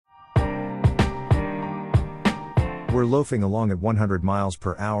We're loafing along at 100 miles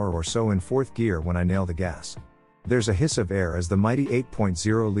per hour or so in fourth gear when I nail the gas. There's a hiss of air as the mighty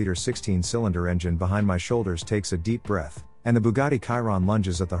 8.0-liter 16-cylinder engine behind my shoulders takes a deep breath, and the Bugatti Chiron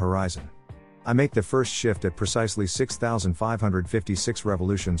lunges at the horizon. I make the first shift at precisely 6,556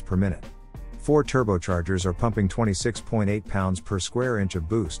 revolutions per minute. 4 turbochargers are pumping 26.8 pounds per square inch of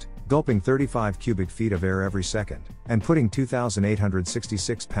boost, gulping 35 cubic feet of air every second, and putting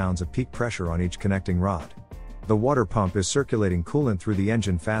 2,866 pounds of peak pressure on each connecting rod. The water pump is circulating coolant through the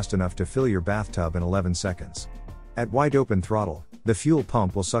engine fast enough to fill your bathtub in 11 seconds. At wide open throttle, the fuel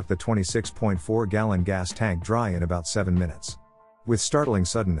pump will suck the 26.4-gallon gas tank dry in about 7 minutes. With startling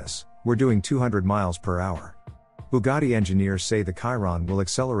suddenness, we're doing 200 miles per hour. Bugatti engineers say the Chiron will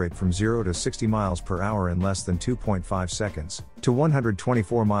accelerate from 0 to 60 miles per hour in less than 2.5 seconds, to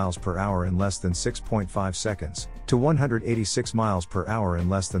 124 miles per hour in less than 6.5 seconds, to 186 miles per hour in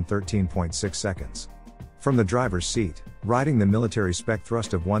less than 13.6 seconds. From the driver's seat, riding the military spec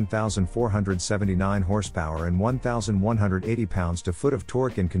thrust of 1,479 horsepower and 1,180 pounds-to-foot of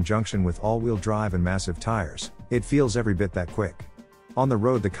torque in conjunction with all-wheel drive and massive tires, it feels every bit that quick. On the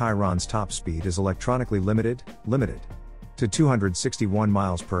road, the Chiron's top speed is electronically limited to 261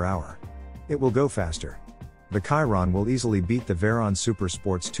 miles per hour. It will go faster. The Chiron will easily beat the Veyron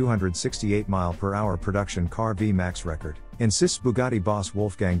Supersport's 268 mile/hour production car V-Max record, insists Bugatti boss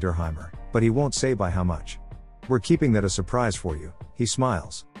Wolfgang Durheimer, but he won't say by how much. We're keeping that a surprise for you, he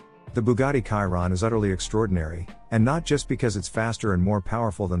smiles. The Bugatti Chiron is utterly extraordinary, and not just because it's faster and more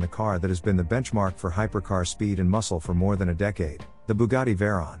powerful than the car that has been the benchmark for hypercar speed and muscle for more than a decade, the Bugatti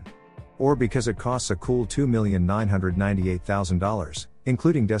Veyron. Or because it costs a cool $2,998,000,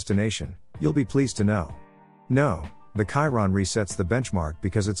 including destination, you'll be pleased to know. No, the Chiron resets the benchmark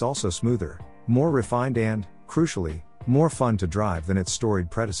because it's also smoother, more refined and, crucially, more fun to drive than its storied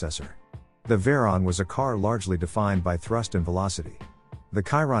predecessor. The Veyron was a car largely defined by thrust and velocity. The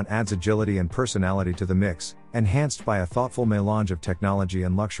Chiron adds agility and personality to the mix, enhanced by a thoughtful melange of technology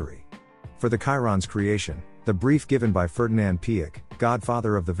and luxury. For the Chiron's creation, the brief given by Ferdinand Piëch,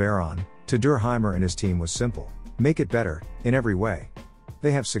 godfather of the Veyron, to Durheimer and his team was simple: make it better, in every way.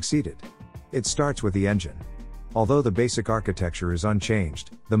 They have succeeded. It starts with the engine. Although the basic architecture is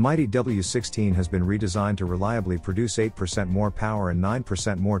unchanged, the mighty W16 has been redesigned to reliably produce 8% more power and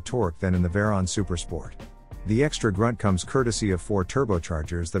 9% more torque than in the Veyron Supersport. The extra grunt comes courtesy of 4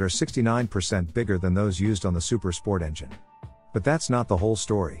 turbochargers that are 69% bigger than those used on the Supersport engine. But that's not the whole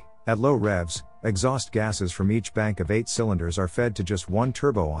story. At low revs, exhaust gases from each bank of 8 cylinders are fed to just one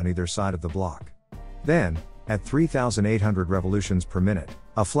turbo on either side of the block. Then, at 3,800 revolutions per minute,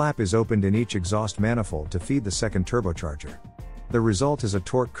 a flap is opened in each exhaust manifold to feed the second turbocharger. The result is a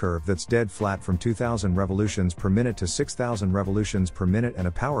torque curve that's dead flat from 2,000 revolutions per minute to 6,000 revolutions per minute, and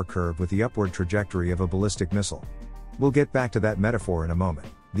a power curve with the upward trajectory of a ballistic missile. We'll get back to that metaphor in a moment.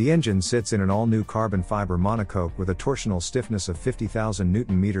 The engine sits in an all-new carbon fiber monocoque with a torsional stiffness of 50,000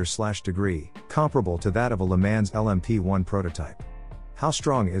 Nm/degree, comparable to that of a Le Mans LMP1 prototype. How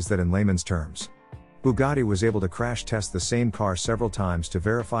strong is that in layman's terms? Bugatti was able to crash test the same car several times to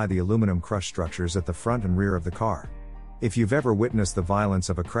verify the aluminum crush structures at the front and rear of the car. If you've ever witnessed the violence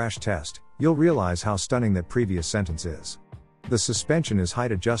of a crash test, you'll realize how stunning that previous sentence is. The suspension is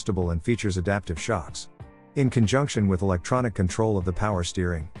height adjustable and features adaptive shocks. In conjunction with electronic control of the power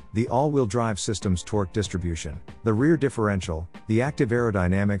steering, the all-wheel drive system's torque distribution, the rear differential, the active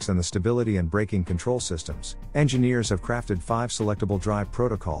aerodynamics, and the stability and braking control systems, engineers have crafted 5 selectable drive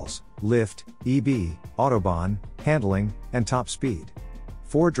protocols: lift, EB, autobahn, handling, and top speed.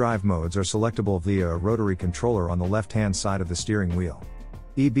 4 drive modes are selectable via a rotary controller on the left-hand side of the steering wheel.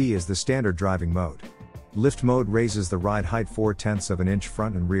 EB is the standard driving mode. Lift mode raises the ride height 0.4 of an inch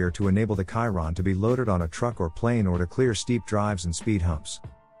front and rear to enable the Chiron to be loaded on a truck or plane or to clear steep drives and speed humps.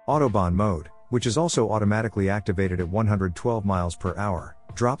 Autobahn mode, which is also automatically activated at 112 miles per hour,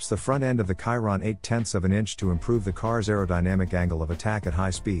 drops the front end of the Chiron 0.8 of an inch to improve the car's aerodynamic angle of attack at high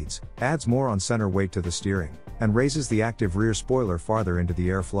speeds, adds more on-center weight to the steering, and raises the active rear spoiler farther into the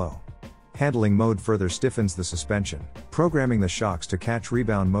airflow. Handling mode further stiffens the suspension, programming the shocks to catch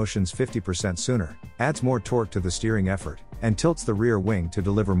rebound motions 50% sooner, adds more torque to the steering effort, and tilts the rear wing to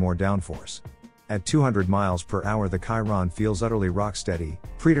deliver more downforce. At 200 miles per hour, the Chiron feels utterly rock-steady,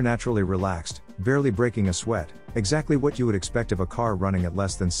 preternaturally relaxed, barely breaking a sweat, exactly what you would expect of a car running at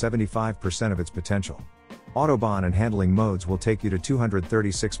less than 75% of its potential. Autobahn and handling modes will take you to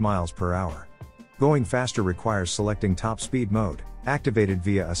 236 miles per hour. Going faster requires selecting top speed mode, activated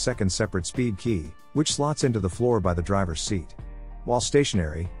via a second separate speed key, which slots into the floor by the driver's seat. While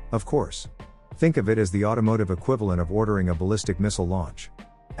stationary, of course. Think of it as the automotive equivalent of ordering a ballistic missile launch.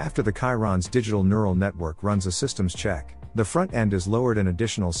 After the Chiron's digital neural network runs a systems check, the front end is lowered an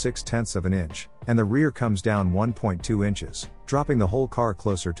additional 0.6 of an inch, and the rear comes down 1.2 inches, dropping the whole car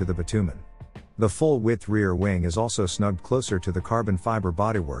closer to the bitumen. The full-width rear wing is also snugged closer to the carbon fiber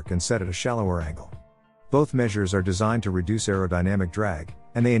bodywork and set at a shallower angle. Both measures are designed to reduce aerodynamic drag,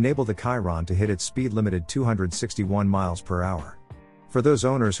 and they enable the Chiron to hit its speed-limited 261 miles per hour. For those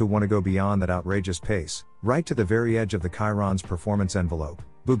owners who want to go beyond that outrageous pace, right to the very edge of the Chiron's performance envelope,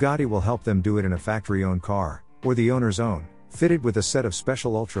 Bugatti will help them do it in a factory-owned car, or the owner's own, fitted with a set of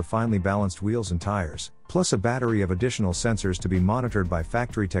special ultra-finely balanced wheels and tires, plus a battery of additional sensors to be monitored by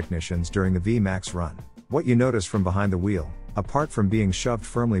factory technicians during the V-Max run. What you notice from behind the wheel, apart from being shoved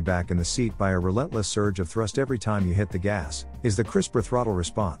firmly back in the seat by a relentless surge of thrust every time you hit the gas, is the crisper throttle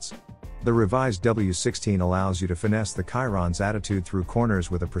response. The revised W16 allows you to finesse the Chiron's attitude through corners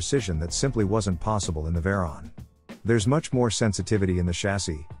with a precision that simply wasn't possible in the Veyron. There's much more sensitivity in the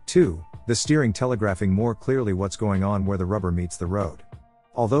chassis, too, the steering telegraphing more clearly what's going on where the rubber meets the road.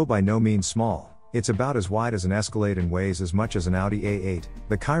 Although by no means small, it's about as wide as an Escalade and weighs as much as an Audi A8,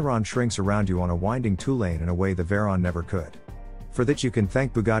 the Chiron shrinks around you on a winding two-lane in a way the Veyron never could. For that you can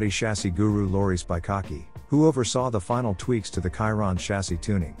thank Bugatti chassis guru Loris Bugatti, who oversaw the final tweaks to the Chiron's chassis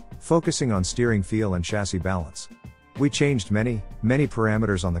tuning, focusing on steering feel and chassis balance. We changed many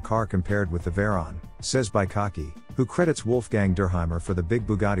parameters on the car compared with the Veyron, says Bugatti, who credits Wolfgang Durheimer for the big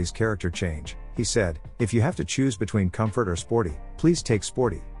Bugatti's character change. He said, "If you have to choose between comfort or sporty, please take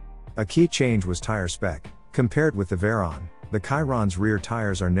sporty." A key change was tire spec. Compared with the Veyron, the Chiron's rear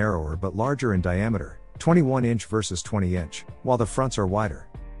tires are narrower but larger in diameter, 21-inch versus 20-inch, while the fronts are wider.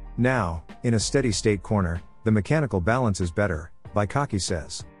 Now, in a steady-state corner, the mechanical balance is better, Bugatti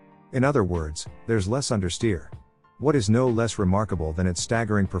says. In other words, there's less understeer. What is no less remarkable than its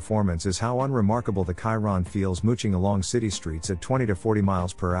staggering performance is how unremarkable the Chiron feels mooching along city streets at 20 to 40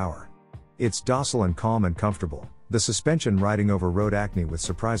 miles per hour. It's docile and calm and comfortable, the suspension riding over road acne with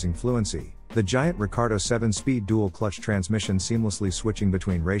surprising fluency, the giant Ricardo 7-speed dual-clutch transmission seamlessly switching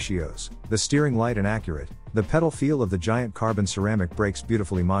between ratios, the steering light and accurate, the pedal feel of the giant carbon ceramic brakes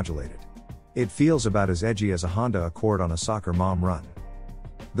beautifully modulated. It feels about as edgy as a Honda Accord on a soccer mom run.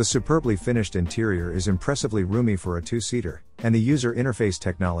 The superbly finished interior is impressively roomy for a two-seater, and the user interface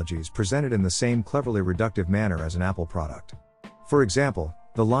technology is presented in the same cleverly reductive manner as an Apple product. For example,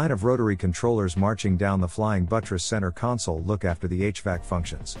 the line of rotary controllers marching down the flying buttress center console look after the HVAC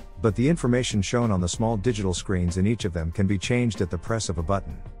functions, but the information shown on the small digital screens in each of them can be changed at the press of a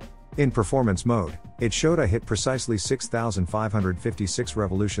button. In performance mode, it showed I hit precisely 6,556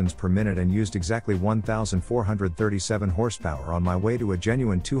 revolutions per minute and used exactly 1,437 horsepower on my way to a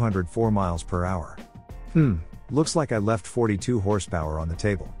genuine 204 miles per hour. Looks like I left 42 horsepower on the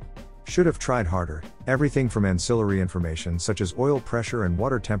table. Should have tried harder. Everything from ancillary information such as oil pressure and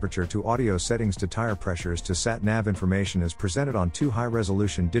water temperature to audio settings to tire pressures to sat-nav information is presented on two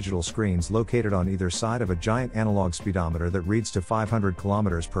high-resolution digital screens located on either side of a giant analog speedometer that reads to 500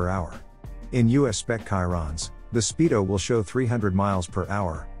 km per hour. In US spec Chirons, the speedo will show 300 miles per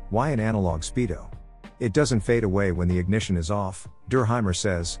hour. Why an analog speedo? It doesn't fade away when the ignition is off, Durheimer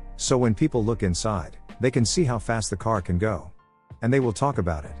says, so when people look inside, they can see how fast the car can go. And they will talk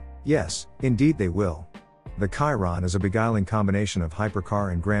about it. Yes, indeed they will. The Chiron is a beguiling combination of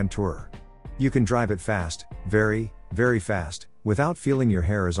hypercar and grand tourer. You can drive it fast, very, very fast, without feeling your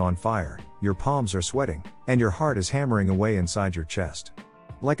hair is on fire, your palms are sweating, and your heart is hammering away inside your chest.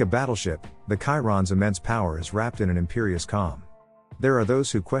 Like a battleship, the Chiron's immense power is wrapped in an imperious calm. There are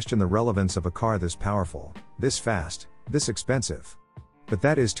those who question the relevance of a car this powerful, this fast, this expensive. But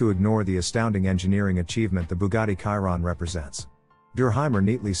that is to ignore the astounding engineering achievement the Bugatti Chiron represents. Durheimer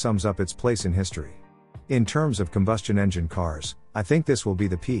neatly sums up its place in history. In terms of combustion engine cars, I think this will be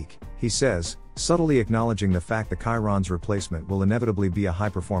the peak, he says, subtly acknowledging the fact the Chiron's replacement will inevitably be a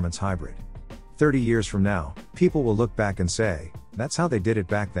high-performance hybrid. 30 years from now, people will look back and say, that's how they did it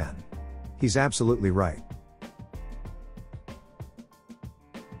back then. He's absolutely right.